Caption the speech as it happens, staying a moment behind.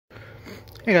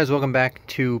Hey guys, welcome back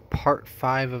to part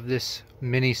 5 of this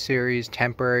mini series,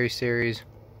 temporary series.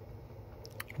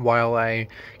 While I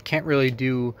can't really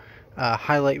do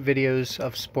highlight videos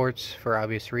of sports for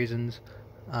obvious reasons,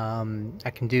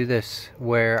 I can do this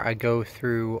where I go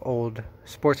through old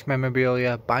sports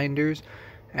memorabilia binders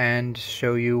and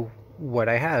show you what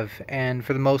I have. And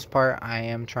for the most part, I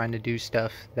am trying to do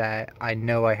stuff that I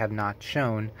know I have not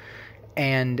shown.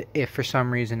 And if for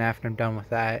some reason after I'm done with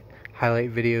that,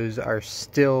 highlight videos are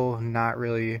still not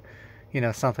really,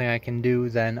 something I can do,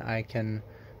 then I can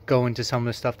go into some of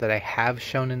the stuff that I have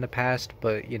shown in the past,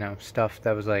 but, stuff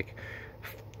that was like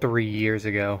 3 years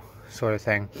ago, sort of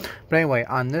thing. But anyway,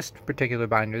 on this particular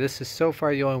binder, this is so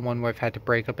far the only one where I've had to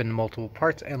break up into multiple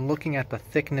parts, and looking at the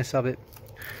thickness of it,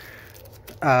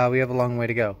 we have a long way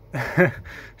to go.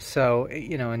 So,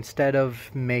 instead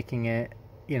of making it,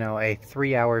 a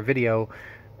 3-hour video,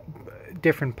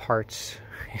 different parts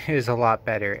is a lot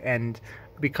better. And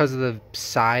because of the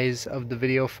size of the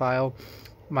video file,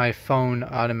 my phone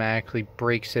automatically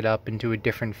breaks it up into a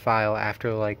different file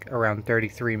after like around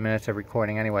 33 minutes of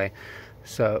recording anyway.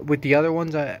 So with the other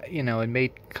ones, it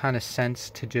made kind of sense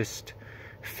to just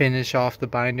finish off the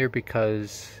binder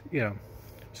because,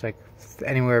 it's like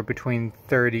anywhere between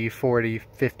 30, 40,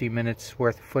 50 minutes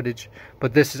worth of footage.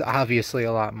 But this is obviously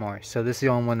a lot more. So this is the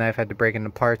only one that I've had to break into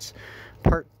parts.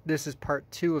 This is part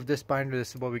 2 of this binder.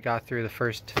 This is what we got through the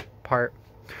first part.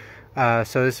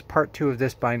 So this is part 2 of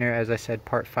this binder. As I said,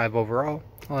 part 5 overall.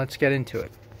 Well, let's get into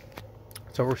it.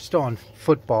 So we're still on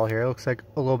football here. It looks like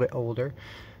a little bit older.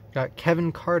 Got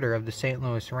Kevin Carter of the St.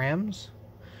 Louis Rams.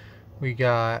 We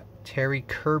got Terry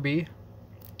Kirby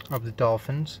of the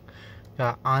Dolphins.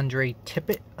 Got Andre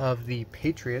Tippett of the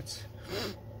Patriots.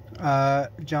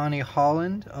 Johnny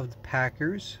Holland of the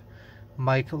Packers.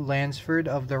 Mike Lansford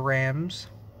of the Rams.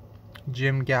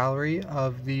 Jim Gallery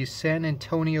of the San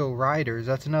Antonio Riders.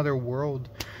 That's another World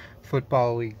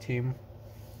Football League team.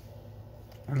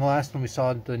 And the last one we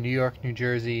saw, the New York, New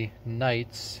Jersey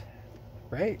Knights,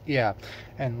 right? Yeah.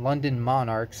 And London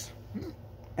Monarchs.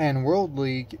 And World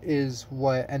League is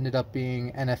what ended up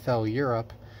being NFL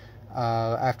Europe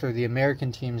after the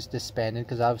American teams disbanded,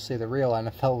 because obviously the real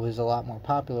NFL was a lot more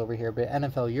popular over here, but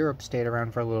NFL Europe stayed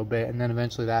around for a little bit, and then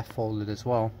eventually that folded as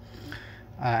well.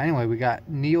 Anyway, we got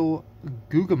Neil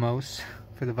Gugamos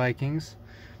for the Vikings,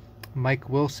 Mike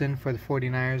Wilson for the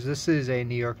 49ers. This is a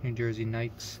New York, New Jersey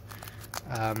Knights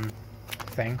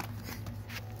thing.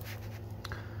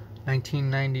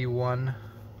 1991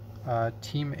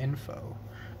 team info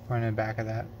right in the back of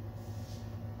that.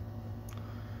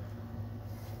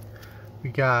 We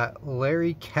got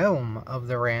Larry Kelm of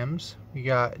the Rams. We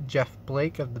got Jeff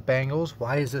Blake of the Bengals.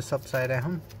 Why is this upside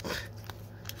down?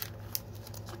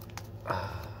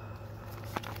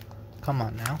 Come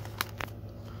on now.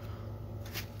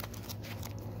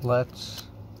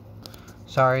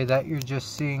 Sorry that you're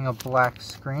just seeing a black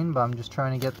screen, but I'm just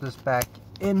trying to get this back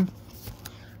in.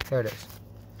 There it is.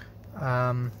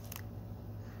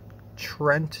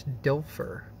 Trent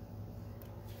Dilfer.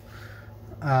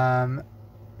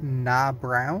 Na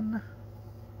Brown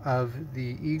of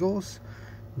the Eagles.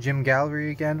 Jim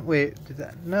Gallery again. Wait,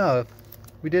 no,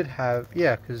 we did have,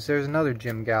 yeah, because there's another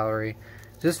Jim Gallery.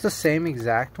 Is this the same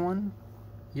exact one?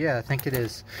 Yeah, I think it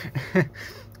is.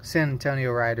 San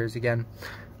Antonio Riders again.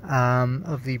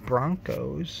 Of the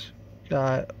Broncos.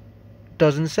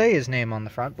 Doesn't say his name on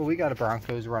the front, but we got a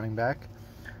Broncos running back.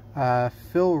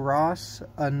 Phil Ross,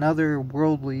 another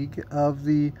World League of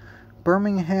the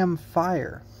Birmingham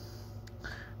Fire.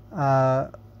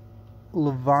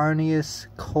 Lavarnius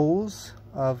Coles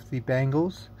of the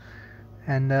Bengals,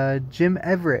 and Jim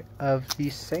Everett of the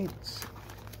Saints.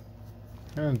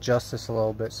 I'm going to adjust this a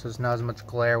little bit so there's not as much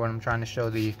glare when I'm trying to show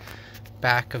the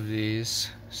back of these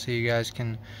so you guys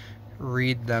can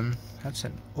read them. That's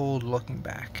an old looking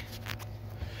back.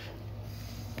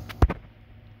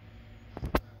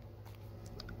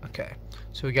 Okay,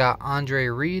 so we got Andre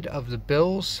Reed of the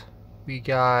Bills. We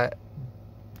got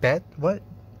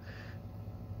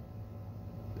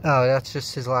Oh, that's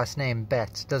just his last name,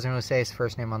 Betts. Doesn't really say his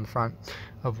first name on the front.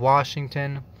 Of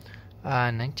Washington,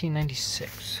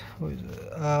 1996.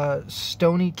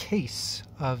 Stoney Case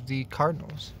of the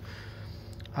Cardinals.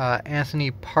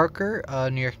 Anthony Parker,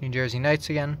 New York, New Jersey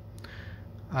Knights again.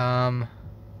 Can't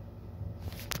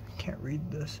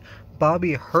read this.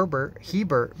 Bobby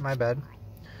Hebert, my bad.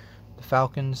 The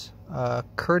Falcons.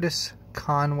 Curtis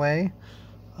Conway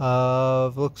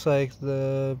of, looks like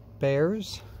the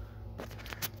Bears,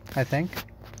 I think.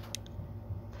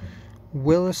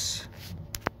 Willis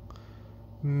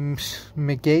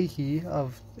McGahee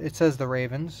of, it says the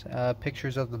Ravens.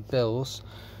 Pictures of the Bills.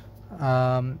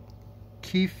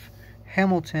 Keith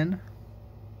Hamilton.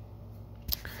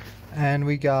 And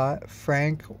we got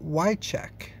Frank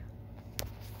Wycheck.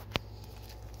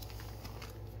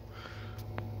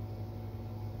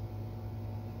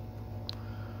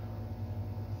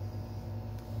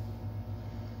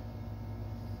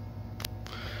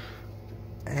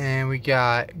 And we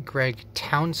got Greg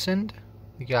Townsend.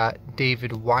 We got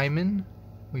David Wyman.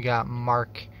 We got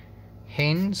Mark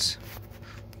Haynes.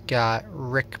 We got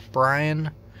Rick Bryan.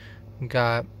 We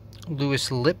got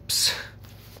Lewis Lips.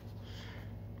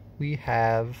 We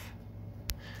have...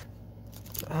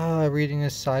 reading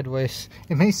this sideways.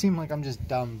 It may seem like I'm just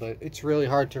dumb, but it's really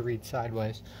hard to read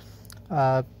sideways.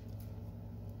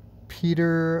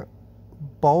 Peter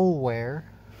Boulware.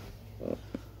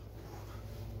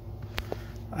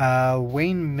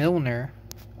 Wayne Milner,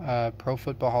 Pro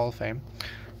Football Hall of Fame.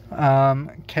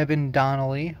 Kevin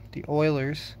Donnelly, the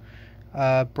Oilers.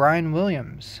 Brian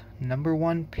Williams,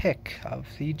 #1 pick of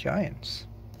the Giants.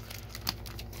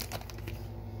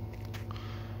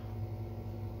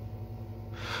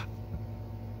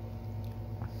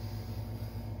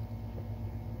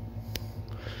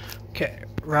 Okay,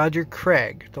 Roger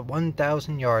Craig, the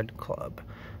 1,000-yard club.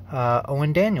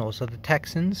 Owen Daniels of the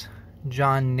Texans.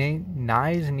 John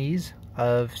Nies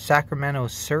of Sacramento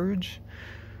Surge.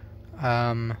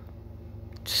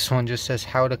 This one just says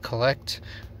how to collect.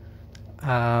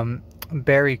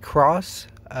 Barry Krause,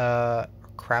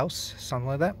 something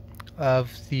like that,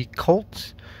 of the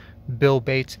Colts. Bill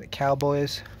Bates of the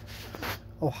Cowboys.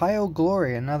 Ohio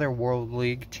Glory, another World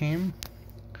League team.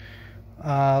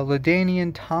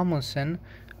 LaDainian Tomlinson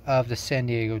of the San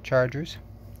Diego Chargers.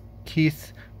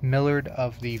 Keith Millard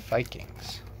of the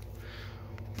Vikings.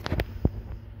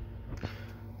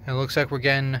 It looks like we're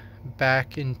getting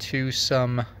back into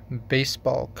some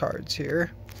baseball cards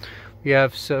here. We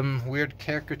have some weird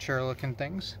caricature looking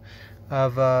things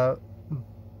of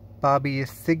Bobby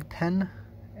Thigpen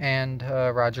and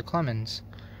Roger Clemens.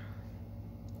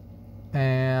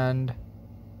 And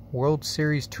World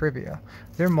Series trivia.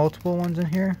 There are multiple ones in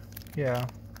here? Yeah,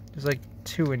 there's like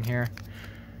 2 in here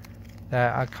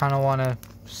that I kind of want to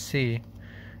see.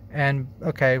 And,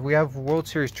 okay, we have World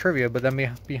Series trivia, but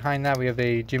then behind that we have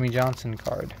a Jimmy Johnson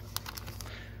card.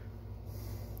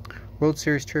 World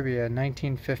Series trivia,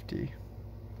 1950.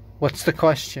 What's the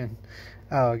question?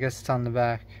 Oh, I guess it's on the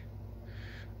back.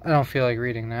 I don't feel like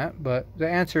reading that, but the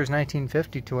answer is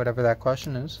 1950 to whatever that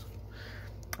question is.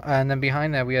 And then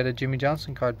behind that we had a Jimmy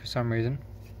Johnson card for some reason.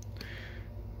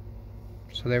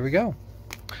 So there we go.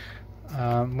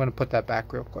 I'm going to put that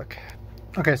back real quick.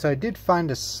 Okay, so I did find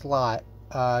a slot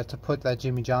to put that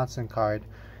Jimmy Johnson card,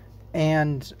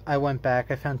 and I went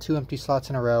back. I found 2 empty slots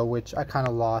in a row, which I kind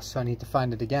of lost, so I need to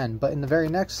find it again. But in the very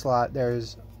next slot,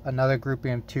 there's another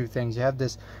grouping of 2 things. You have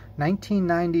this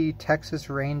 1990 Texas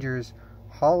Rangers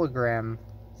hologram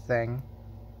thing,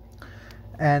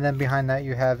 and then behind that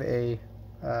you have a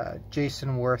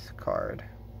Jason Worth card.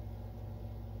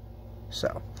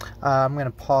 So I'm going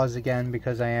to pause again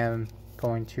because I am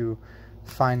going to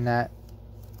find that.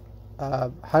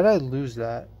 How did I lose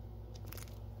that?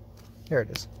 There it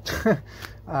is.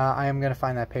 I am going to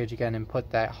find that page again and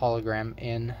put that hologram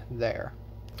in there.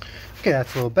 Okay,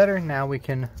 that's a little better. Now we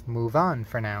can move on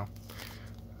for now.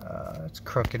 It's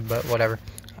crooked, but whatever.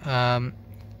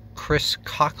 Chris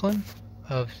Coughlin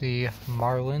of the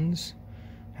Marlins.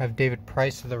 Have David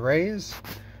Price of the Rays.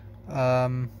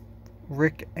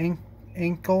 Rick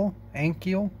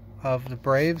Ankiel of the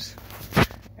Braves.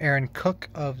 Aaron Cook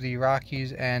of the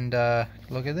Rockies, and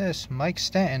look at this, Mike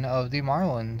Stanton of the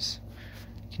Marlins.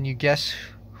 Can you guess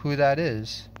who that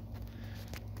is?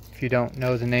 If you don't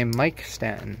know the name Mike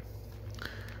Stanton.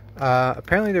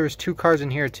 Apparently there was 2 cards in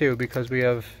here too, because we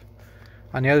have,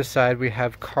 on the other side, we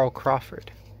have Carl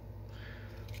Crawford.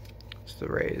 It's the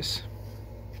Rays.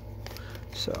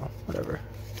 So, whatever.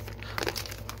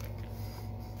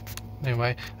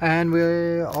 Anyway, and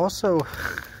we also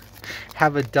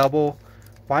have a double.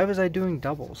 Why was I doing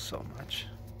doubles so much?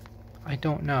 I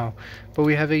don't know. But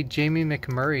we have a Jamie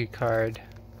McMurray card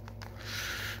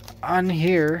on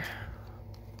here.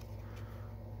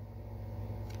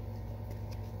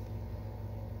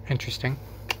 Interesting.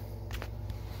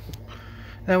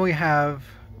 Then we have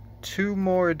 2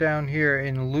 more down here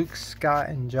in Luke Scott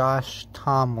and Josh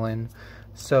Tomlin.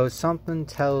 So something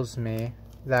tells me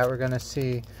that we're going to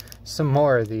see some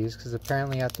more of these, because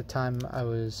apparently at the time I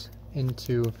was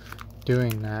into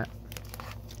doing that.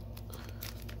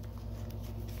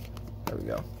 There we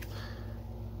go.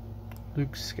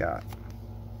 Luke Scott.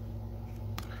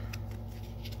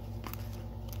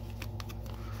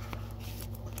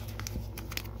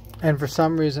 And for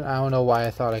some reason, I don't know why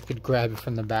I thought I could grab it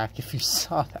from the back if you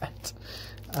saw that.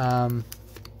 And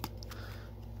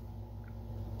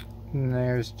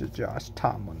there's the Josh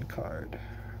Tomlin card.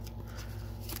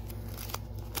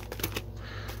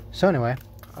 So anyway,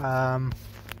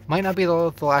 might not be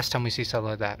the last time we see something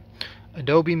like that.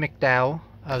 Adobe McDowell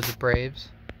of the Braves,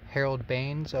 Harold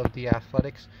Baines of the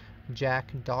Athletics,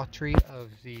 Jack Daughtry of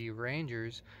the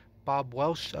Rangers, Bob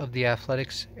Welsh of the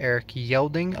Athletics, Eric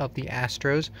Yelding of the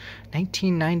Astros,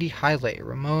 1990 highlight,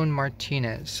 Ramon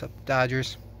Martinez of the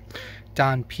Dodgers,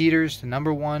 Don Peters,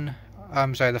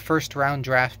 the first round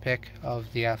draft pick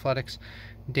of the Athletics,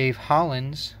 Dave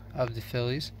Hollins of the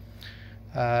Phillies,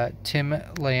 Tim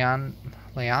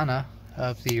Leana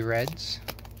of the Reds,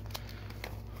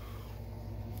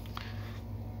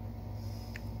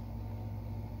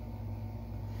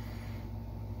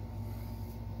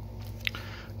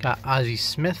 got Ozzie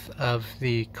Smith of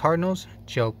the Cardinals,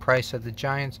 Joe Price of the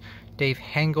Giants, Dave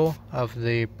Hengel of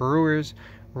the Brewers,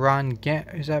 Ron Gant,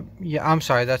 I'm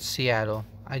sorry, that's Seattle.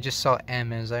 I just saw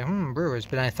M and was like, Brewers,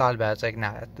 but then I thought about it, it's like,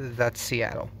 nah, that's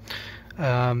Seattle.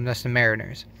 That's the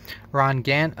Mariners. Ron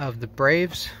Gant of the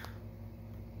Braves.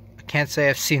 I can't say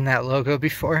I've seen that logo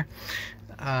before.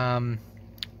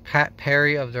 Pat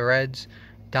Perry of the Reds,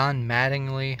 Don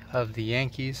Mattingly of the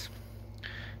Yankees,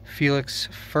 Felix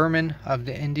Furman of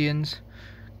the Indians,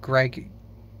 Greg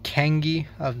Kengi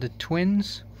of the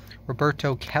Twins,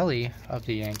 Roberto Kelly of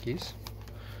the Yankees,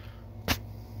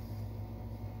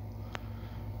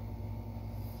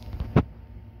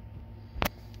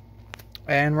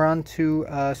 and we're on to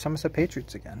Somerset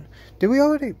Patriots again. Did we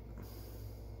already...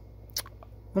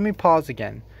 Let me pause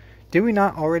again. Did we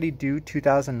not already do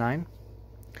 2009?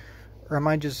 Or am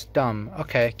I just dumb?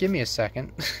 Okay, give me a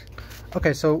second.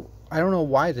 Okay, so I don't know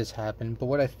why this happened, but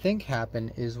what I think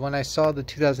happened is when I saw the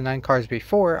 2009 cards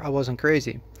before, I wasn't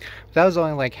crazy. But that was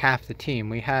only like half the team.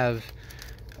 We have,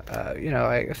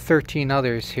 like 13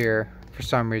 others here for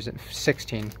some reason.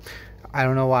 16. I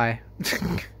don't know why.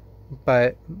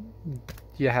 But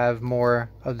you have more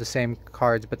of the same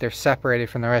cards, but they're separated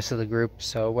from the rest of the group,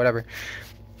 so whatever.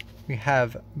 We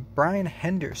have Brian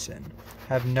Henderson. We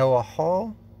have Noah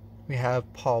Hall. We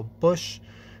have Paul Bush.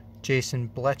 Jason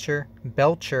Belcher,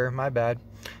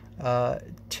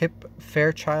 Tip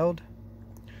Fairchild,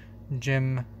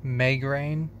 Jim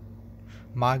Magrain,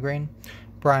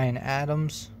 Brian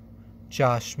Adams,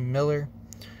 Josh Miller,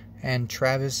 and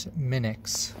Travis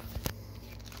Minix.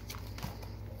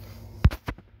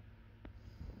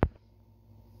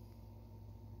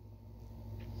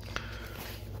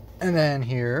 And then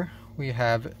here we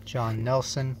have John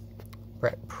Nelson,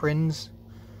 Brett Prinz,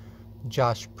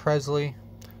 Josh Presley,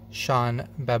 Sean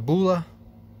Babula,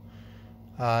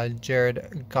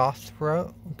 Jared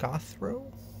Gothrow,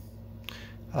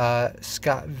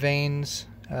 Scott Vanes,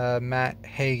 Matt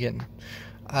Hagan.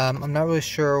 I'm not really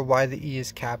sure why the E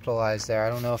is capitalized there. I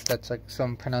don't know if that's like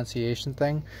some pronunciation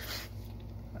thing.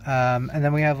 And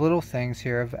then we have little things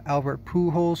here of Albert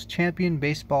Pujols, champion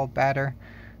baseball batter,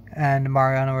 and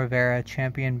Mariano Rivera,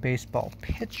 champion baseball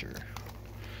pitcher.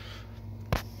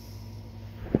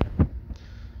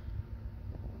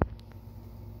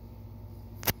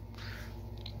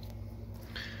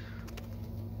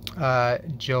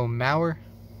 Joe Mauer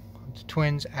of the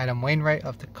Twins, Adam Wainwright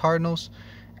of the Cardinals,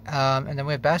 and then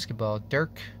we have basketball,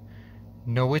 Dirk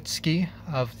Nowitzki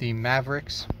of the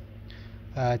Mavericks,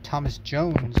 Thomas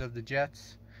Jones of the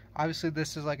Jets. Obviously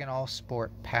this is like an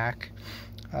all-sport pack.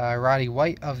 Roddy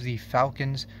White of the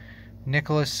Falcons,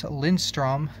 Nicholas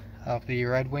Lindstrom of the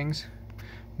Red Wings,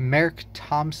 Merrick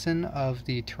Thompson of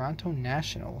the Toronto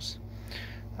Nationals,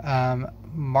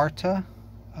 Marta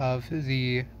of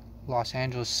the Los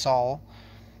Angeles Sol,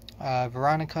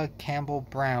 Veronica Campbell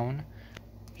Brown,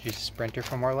 she's a sprinter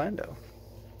from Orlando.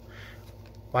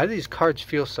 Why do these cards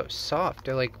feel so soft?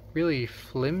 They're like really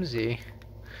flimsy.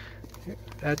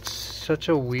 That's such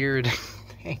a weird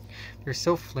thing. They're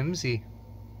so flimsy.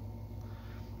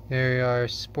 There are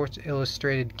Sports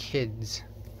Illustrated Kids.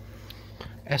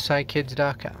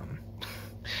 SIKids.com.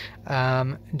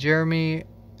 Jeremy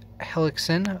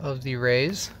Hellickson of the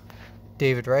Rays,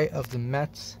 David Wright of the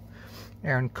Mets,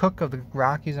 Aaron Cook of the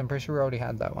Rockies. I'm pretty sure we already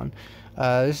had that one.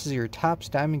 This is your Topps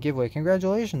Diamond giveaway.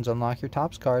 Congratulations. Unlock your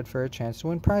Topps card for a chance to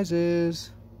win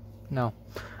prizes. No.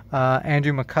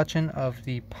 Andrew McCutchen of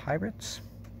the Pirates,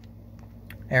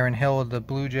 Aaron Hill of the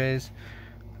Blue Jays,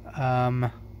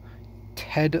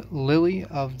 Ted Lilly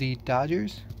of the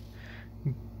Dodgers,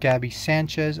 Gabby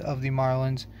Sanchez of the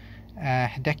Marlins,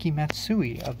 Hideki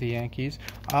Matsui of the Yankees.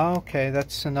 Okay,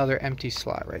 that's another empty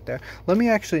slot right there. Let me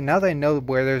actually, now that I know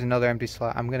where there's another empty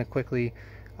slot, I'm going to quickly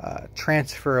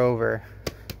transfer over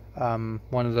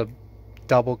one of the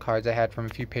double cards I had from a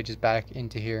few pages back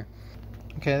into here.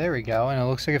 Okay, there we go, and it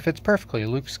looks like it fits perfectly.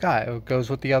 Luke Scott. It goes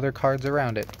with the other cards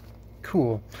around it.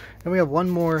 Cool. And we have one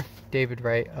more David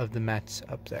Wright of the Mets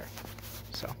up there.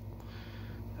 So,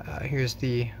 here's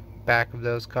the back of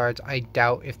those cards. I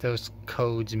doubt if those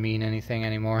codes mean anything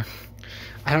anymore.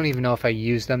 I don't even know if I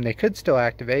use them. They could still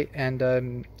activate,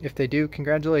 and if they do,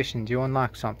 congratulations, you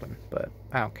unlock something, but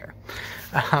I don't care.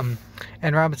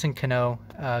 And Robinson Cano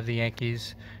of the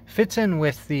Yankees fits in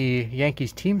with the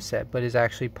Yankees team set, but is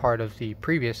actually part of the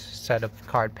previous set of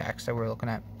card packs that we're looking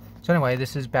at. So anyway,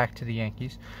 this is back to the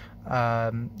Yankees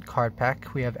card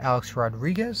pack. We have Alex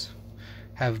Rodriguez,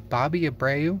 have Bobby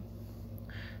Abreu,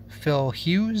 Phil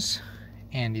Hughes,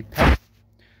 Andy Peck,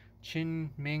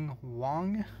 Chin Ming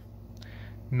Wong,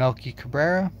 Melky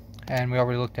Cabrera, and we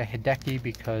already looked at Hideki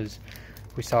because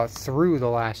we saw it through the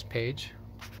last page.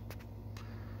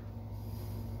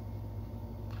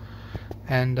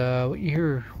 And what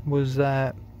year was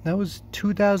that? That was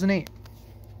 2008.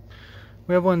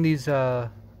 We have one of these, oh,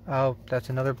 that's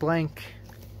another blank.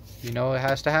 You know it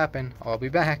has to happen. I'll be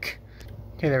back.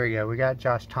 Okay, there we go. We got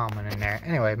Josh Tomlin in there.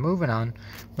 Anyway, moving on.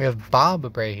 We have Bob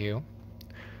Abreu,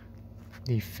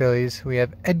 the Phillies. We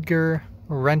have Edgar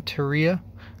Renteria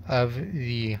of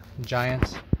the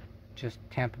Giants, just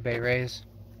Tampa Bay Rays.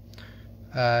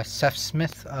 Seth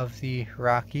Smith of the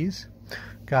Rockies.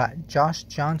 Got Josh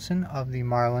Johnson of the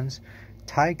Marlins.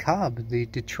 Ty Cobb, the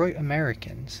Detroit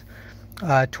Americans.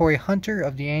 Torrey Hunter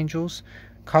of the Angels.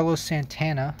 Carlos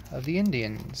Santana of the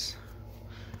Indians.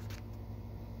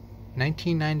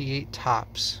 1998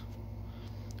 Topps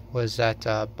was that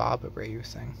Bob Abreu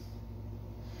thing.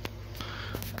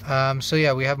 So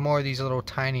yeah, we have more of these little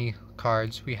tiny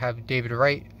cards. We have David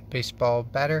Wright, baseball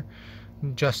batter.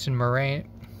 Justin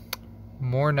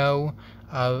Morneau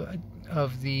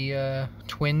of the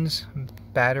Twins,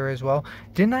 batter as well.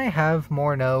 Didn't I have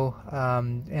Morneau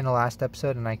in the last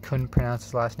episode and I couldn't pronounce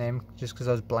his last name just because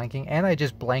I was blanking? And I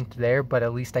just blanked there, but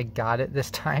at least I got it this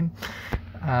time.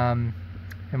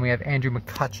 And we have Andrew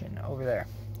McCutchen over there.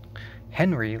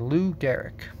 Henry Lou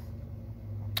Gehrig.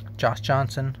 Josh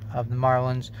Johnson of the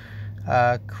Marlins.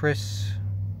 Chris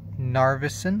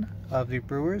Narveson of the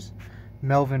Brewers.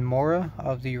 Melvin Mora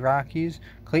of the Rockies.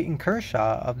 Clayton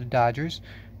Kershaw of the Dodgers.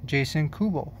 Jason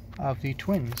Kubel of the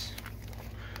Twins.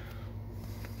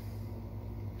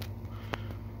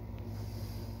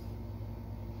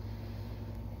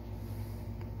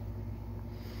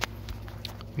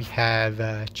 We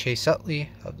have Chase Utley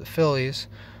of the Phillies,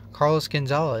 Carlos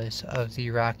Gonzalez of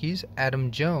the Rockies, Adam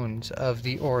Jones of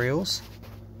the Orioles,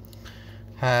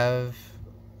 have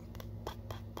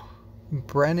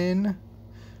Brennan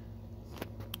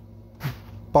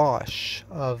Bosch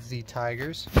of the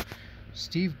Tigers,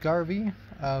 Steve Garvey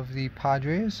of the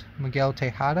Padres, Miguel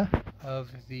Tejada of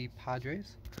the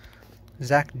Padres,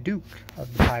 Zach Duke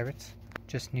of the Pirates,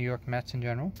 just New York Mets in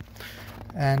general,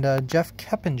 and Jeff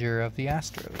Keppinger of the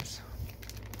Astros.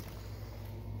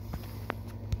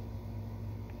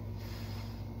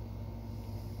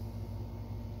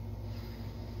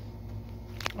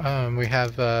 We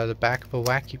have the back of a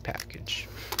wacky package.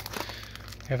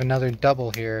 We have another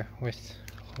double here with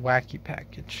a wacky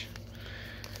package.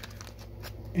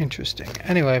 Interesting.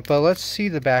 Anyway, but let's see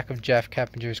the back of Jeff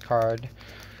Keppinger's card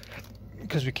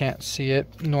because we can't see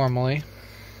it normally.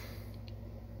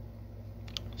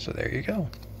 So there you go.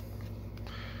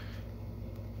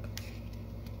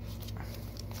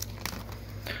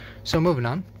 So moving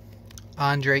on.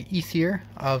 Andre Ethier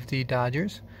of the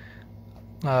Dodgers.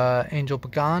 Angel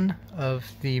Pagan of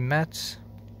the Mets.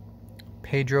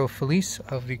 Pedro Feliz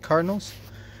of the Cardinals.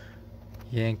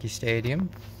 Yankee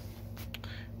Stadium.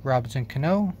 Robinson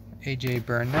Cano. AJ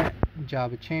Burnett.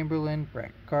 Jabba Chamberlain.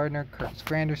 Brett Gardner. Curtis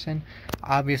Granderson.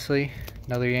 Obviously,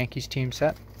 another Yankees team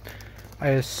set. I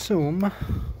assume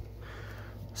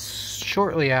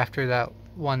shortly after that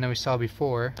one that we saw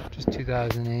before, which is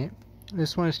 2008.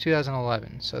 This one is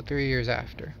 2011, so 3 years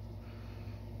after.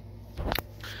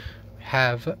 We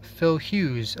have Phil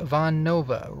Hughes, Von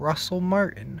Nova, Russell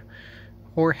Martin,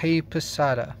 Jorge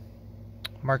Posada,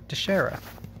 Mark Teixeira,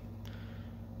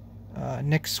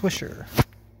 Nick Swisher,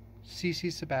 CC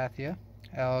Sabathia,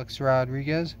 Alex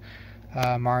Rodriguez,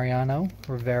 Mariano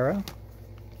Rivera,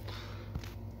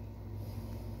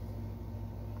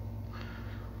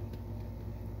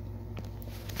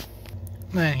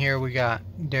 and here we got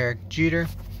Derek Jeter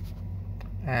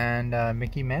and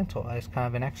Mickey Mantle as kind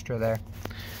of an extra there.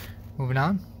 Moving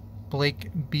on, Blake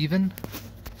Bevan,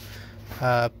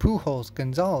 Pujols,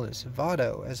 Gonzalez,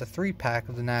 Votto as a 3-pack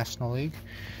of the National League,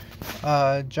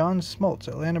 John Smoltz,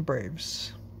 Atlanta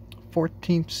Braves,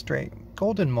 14th straight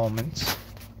Golden Moments,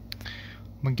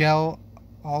 Miguel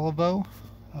Olivo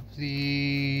of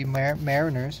the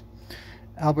Mariners.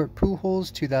 Albert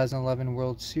Pujols, 2011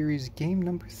 World Series, game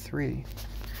number 3.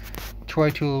 Troy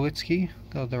Tulowitzki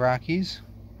of the Rockies.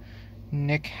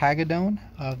 Nick Hagedorn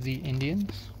of the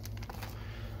Indians.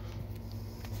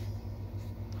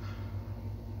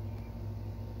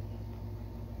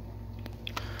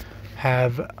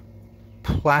 Have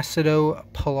Placido,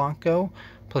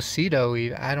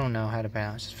 I don't know how to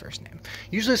pronounce his first name.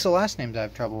 Usually it's the last names I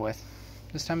have trouble with.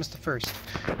 This time it's the first.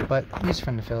 But he's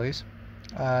from the Phillies.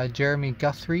 Jeremy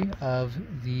Guthrie of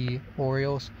the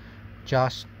Orioles.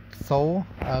 Josh Thole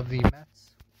of the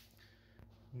Mets.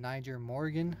 Niger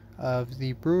Morgan of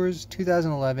the Brewers.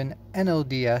 2011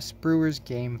 NLDS Brewers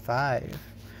Game 5.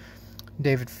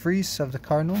 David Freese of the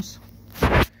Cardinals.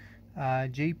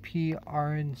 JP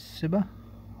Arenciba.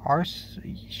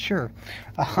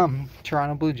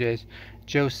 Toronto Blue Jays.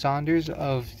 Joe Saunders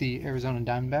of the Arizona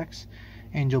Diamondbacks.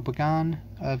 Angel Pagan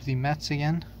of the Mets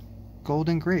again.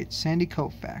 Golden Great, Sandy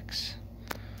Koufax.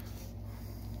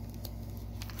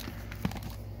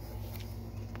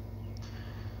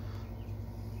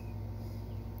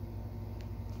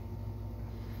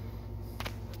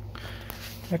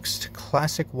 Next,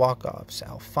 classic walk-offs.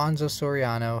 Alfonso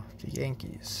Soriano, the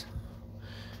Yankees.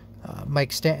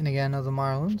 Mike Stanton again of the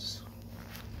Marlins.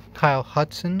 Kyle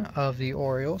Hudson of the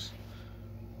Orioles.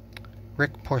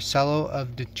 Rick Porcello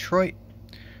of Detroit.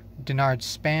 Denard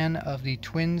Span of the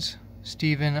Twins.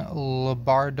 Steven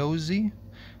Labardozzi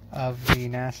of the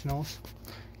Nationals.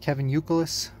 Kevin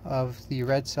Youkilis of the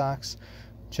Red Sox.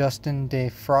 Justin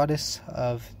DeFraudis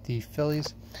of the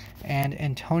Phillies. And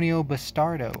Antonio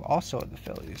Bastardo, also of the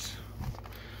Phillies.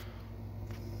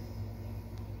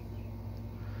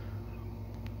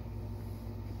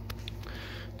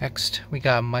 Next, we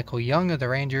got Michael Young of the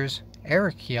Rangers,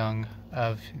 Eric Young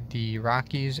of the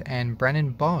Rockies, and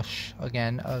Brennan Bosch,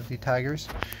 again, of the Tigers.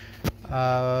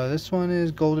 This one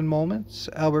is Golden Moments.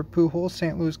 Albert Pujols,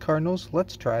 St. Louis Cardinals.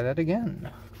 Let's try that again.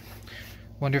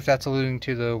 Wonder if that's alluding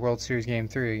to the World Series Game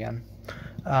 3 again.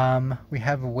 We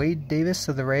have Wade Davis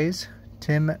of the Rays,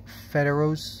 Tim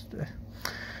Federowicz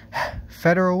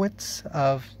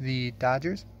of the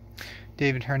Dodgers,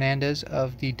 David Hernandez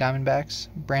of the Diamondbacks,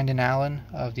 Brandon Allen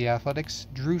of the Athletics,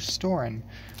 Drew Storen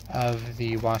of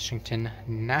the Washington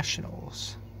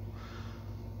Nationals.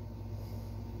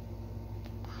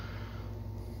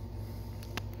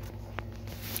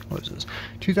 What is this?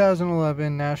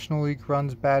 2011 National League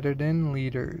runs batted in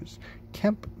leaders: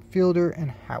 Kemp, Fielder, and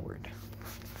Howard.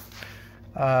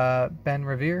 Ben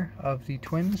Revere of the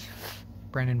Twins,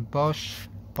 Brendan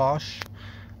Bosch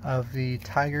of the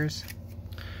Tigers,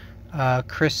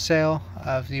 Chris Sale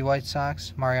of the White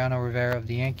Sox, Mariano Rivera of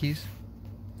the Yankees,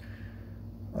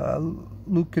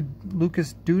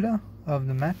 Lucas Duda of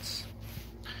the Mets,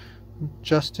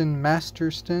 Justin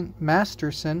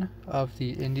Masterson of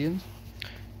the Indians,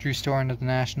 Drew Storen of the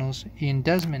Nationals, Ian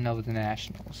Desmond of the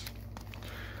Nationals.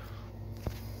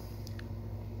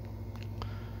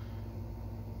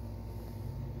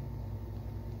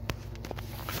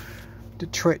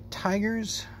 Detroit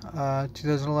Tigers,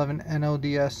 2011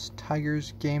 NLDS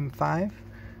Tigers Game 5.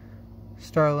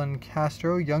 Starlin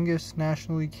Castro, youngest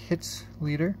National League hits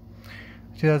leader.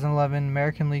 2011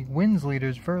 American League wins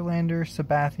leaders: Verlander,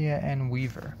 Sabathia, and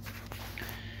Weaver.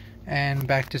 And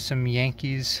back to some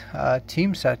Yankees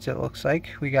team sets, it looks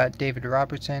like. We got David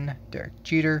Robertson, Derek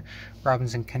Jeter,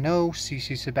 Robinson Cano,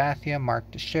 CC Sabathia, Mark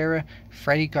Teixeira,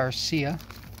 Freddie Garcia.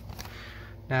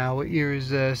 Now, what year is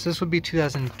this? This would be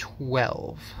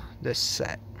 2012, this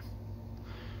set.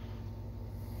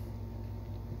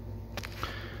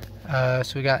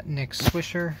 So we got Nick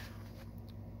Swisher,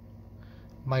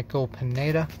 Michael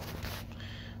Pineda.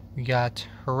 We got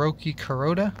Hiroki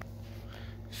Kuroda,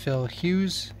 Phil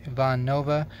Hughes, Ivan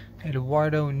Nova,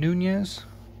 Eduardo Nunez,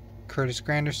 Curtis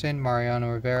Granderson, Mariano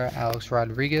Rivera, Alex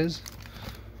Rodriguez.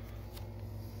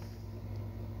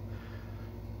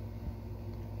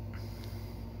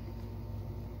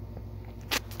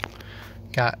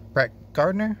 Got Brett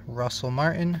Gardner, Russell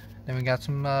Martin. Then we got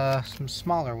some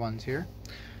smaller ones here.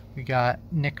 We got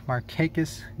Nick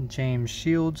Markakis, James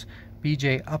Shields,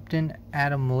 BJ Upton,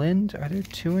 Adam Lind. Are there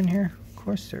two in here? Of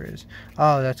course there is.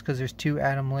 Oh, that's because there's two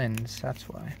Adam Linds. That's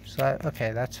why. So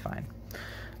okay, that's fine.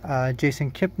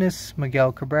 Jason Kipnis,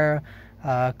 Miguel Cabrera,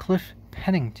 Cliff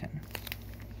Pennington.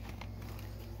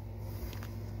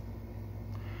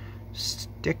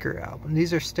 Sticker album.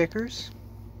 These are stickers?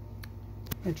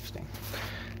 Interesting.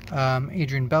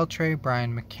 Adrian Beltre,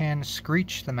 Brian McCann,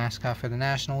 Screech, the mascot for the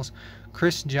Nationals,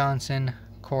 Chris Johnson,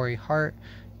 Corey Hart,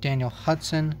 Daniel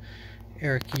Hudson,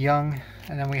 Eric Young,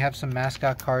 and then we have some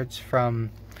mascot cards from,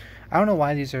 I don't know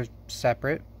why these are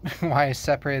separate, why I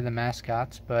separated the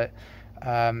mascots, but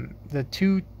the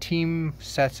two team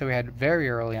sets that we had very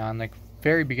early on, like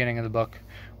very beginning of the book,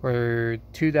 were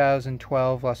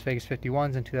 2012 Las Vegas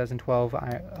 51s and 2012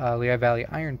 Lehigh Valley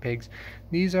Ironpigs.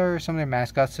 These are some of their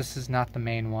mascots. This is not the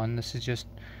main one. This is just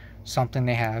something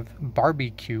they have.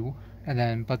 Barbecue,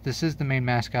 but this is the main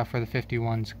mascot for the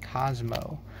 51s,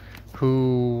 Cosmo,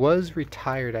 who was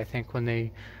retired, I think, when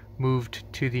they moved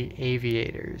to the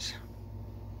Aviators.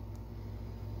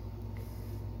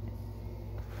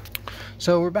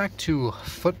 So we're back to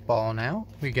football now.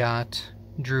 We got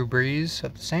Drew Brees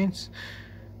of the Saints,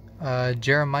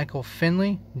 Jermichael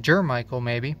Finley,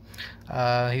 maybe,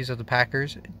 he's of the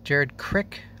Packers, Jared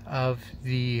Crick of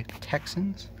the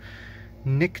Texans,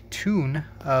 Nick Toon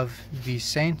of the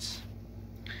Saints,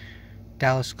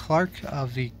 Dallas Clark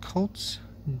of the Colts,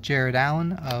 Jared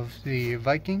Allen of the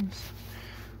Vikings.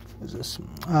 What is this?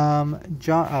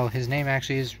 His name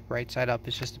actually is right side up.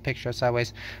 It's just a picture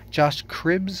sideways. Josh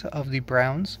Cribbs of the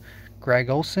Browns,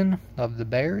 Greg Olsen of the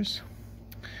Bears,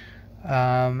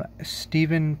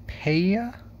 Stephen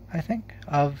Paya, I think,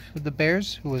 of the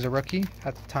Bears, who was a rookie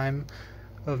at the time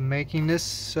of making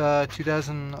this,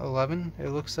 2011, it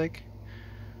looks like.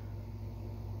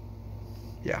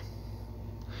 Yeah.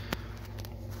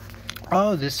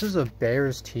 Oh, this is a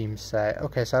Bears team set.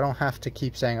 Okay, so I don't have to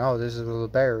keep saying, oh, this is the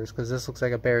Bears, because this looks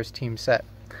like a Bears team set.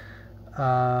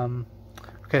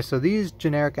 Okay, so these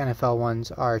generic NFL ones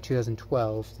are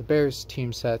 2012. The Bears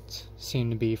team sets seem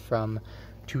to be from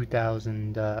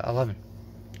 2011.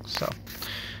 So,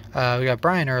 we got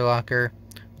Brian Urlacher,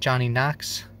 Johnny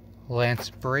Knox, Lance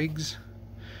Briggs,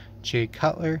 Jay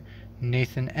Cutler,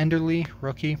 Nathan Enderle,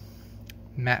 rookie,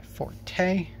 Matt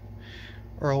Forte,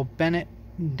 Earl Bennett,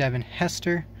 Devin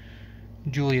Hester,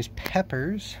 Julius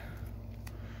Peppers,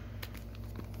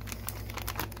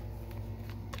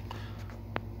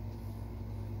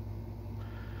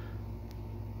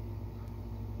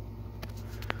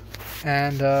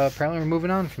 and apparently we're moving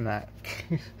on from that.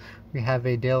 We have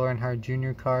a Dale Earnhardt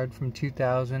Jr. card from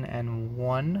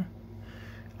 2001,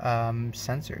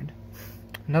 censored.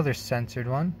 Another censored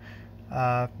one,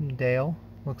 Dale,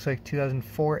 looks like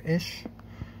 2004-ish.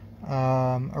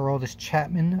 Aroldis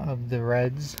Chapman of the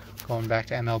Reds, going back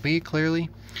to MLB clearly.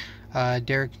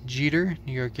 Derek Jeter,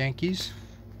 New York Yankees.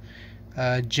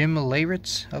 Jim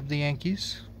Leyritz of the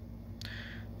Yankees.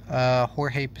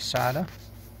 Jorge Posada.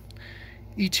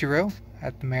 Ichiro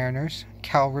at the Mariners.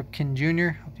 Cal Ripken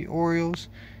Jr. of the Orioles.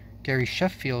 Gary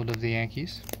Sheffield of the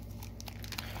Yankees.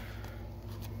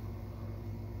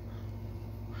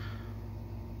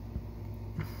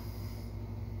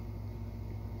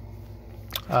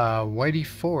 Whitey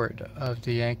Ford of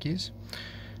the Yankees,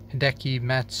 Hideki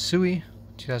Matsui,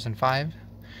 2005,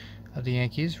 of the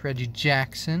Yankees, Reggie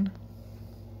Jackson,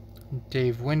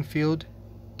 Dave Winfield,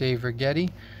 Dave Righetti,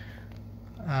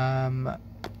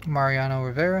 Mariano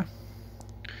Rivera,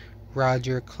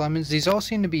 Roger Clemens. These all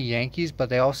seem to be Yankees, but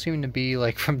they all seem to be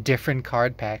like from different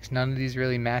card packs. None of these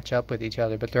really match up with each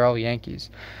other, but they're all Yankees.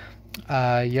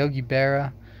 Yogi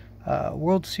Berra,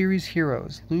 World Series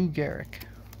Heroes, Lou Gehrig.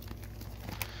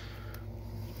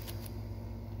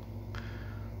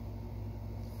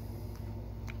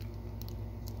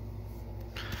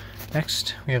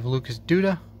 Next, we have Lucas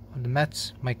Duda of the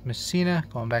Mets, Mike Messina,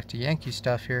 going back to Yankee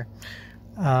stuff here,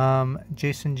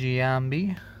 Jason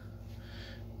Giambi,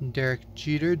 Derek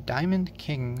Jeter, Diamond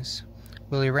Kings,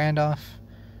 Willie Randolph,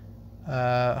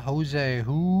 Jose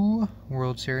Who,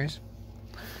 World Series,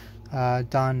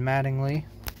 Don Mattingly,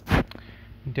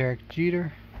 Derek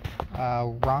Jeter,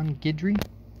 Ron Guidry,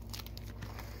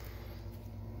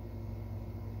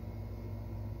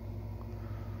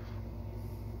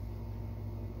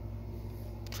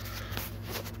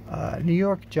 New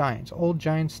York Giants, Old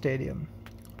Giants Stadium.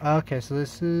 Okay, so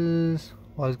this is,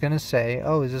 well, I was going to say,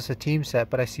 oh, is this a team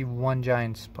set? But I see one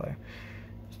Giants player.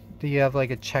 Do you have like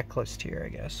a checklist here, I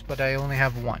guess? But I only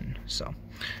have one, so.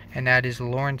 And that is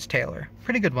Lawrence Taylor.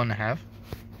 Pretty good one to have.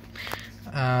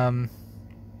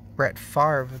 Brett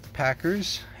Favre of the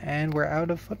Packers. And we're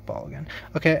out of football again.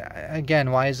 Okay,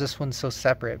 again, why is this one so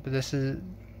separate? But this is,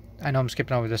 I know I'm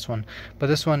skipping over this one. But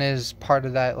this one is part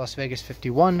of that Las Vegas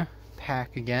 51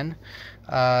 pack again.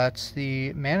 It's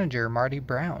the manager, Marty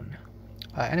Brown.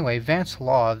 Anyway, Vance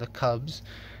Law of the Cubs.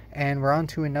 And we're on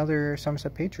to another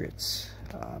Somerset Patriots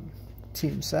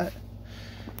team set.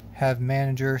 Have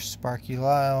manager Sparky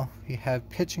Lyle. We have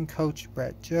pitching coach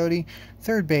Brett Jody.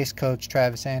 Third base coach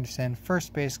Travis Anderson.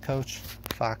 First base coach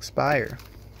Fox Beyer.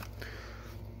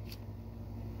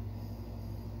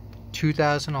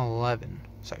 2011.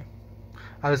 Sorry.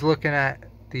 I was looking at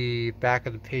the back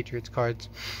of the Patriots cards.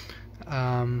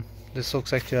 This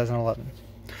looks like 2011.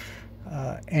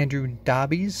 Andrew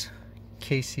Dobbies,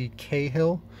 Casey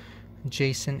Cahill,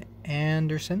 Jason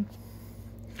Anderson,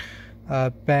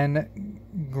 Ben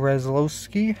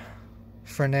Grzelowski,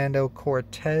 Fernando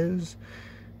Cortez,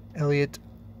 Elliot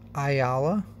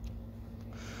Ayala,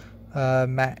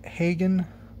 Matt Hagan,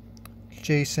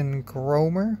 Jason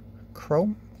Cromer,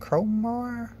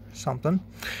 something,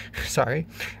 sorry,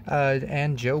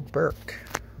 and Joe Burke.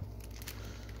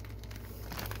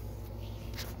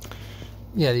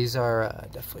 Yeah, these are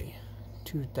definitely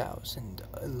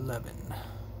 2011.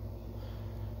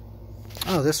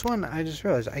 Oh, this one, I just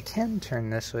realized I can turn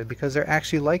this way because they're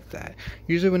actually like that.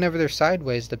 Usually whenever they're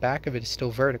sideways, the back of it is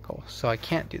still vertical, so I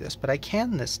can't do this, but I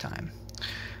can this time.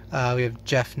 We have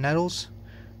Jeff Nettles,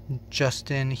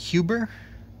 Justin Huber,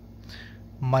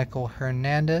 Michael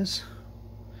Hernandez,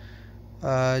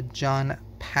 John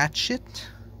Patchett,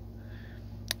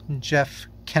 Jeff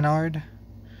Kennard,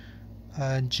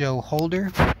 Joe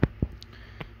Holder,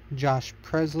 Josh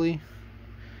Presley,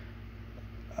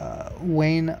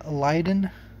 Wayne Lydon,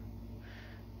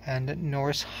 and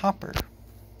Norris Hopper.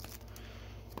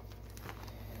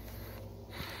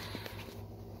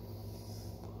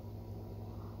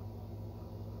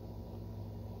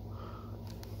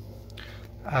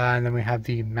 And then we have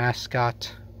the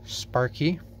mascot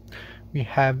Sparky. We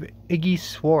have Iggy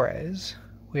Suarez.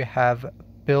 We have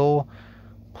Bill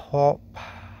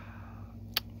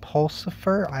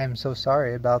Pulsifer. I am so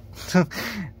sorry about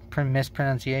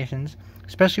mispronunciations,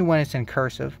 especially when it's in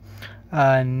cursive.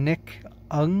 Nick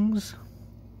Ungs,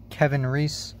 Kevin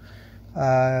Reese,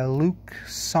 Luke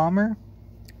Sommer,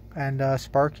 and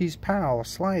Sparky's pal,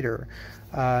 Slider.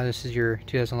 This is your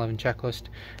 2011 checklist.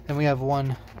 Then we have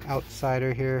one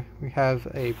outsider here. We have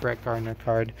a Brett Gardner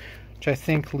card, which I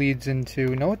think leads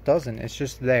into... No, it doesn't. It's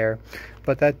just there.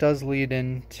 But that does lead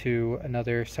into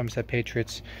another Somerset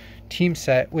Patriots team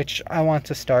set, which I want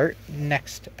to start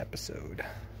next episode.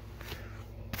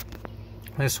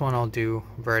 This one I'll do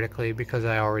vertically because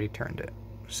I already turned it.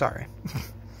 Sorry.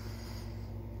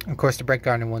 Of course, the Brett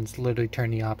Gardner one's literally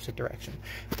turned the opposite direction.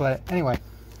 But anyway,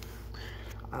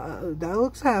 that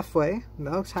looks halfway.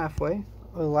 That looks halfway.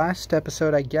 The last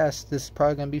episode, I guess, this is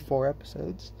probably going to be 4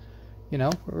 episodes. You know,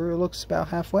 it looks about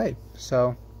halfway.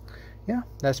 So, yeah,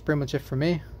 that's pretty much it for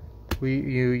me.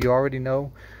 You already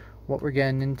know what we're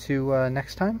getting into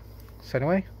next time. So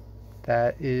anyway,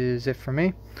 that is it for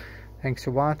me. Thanks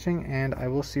for watching, and I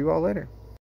will see you all later.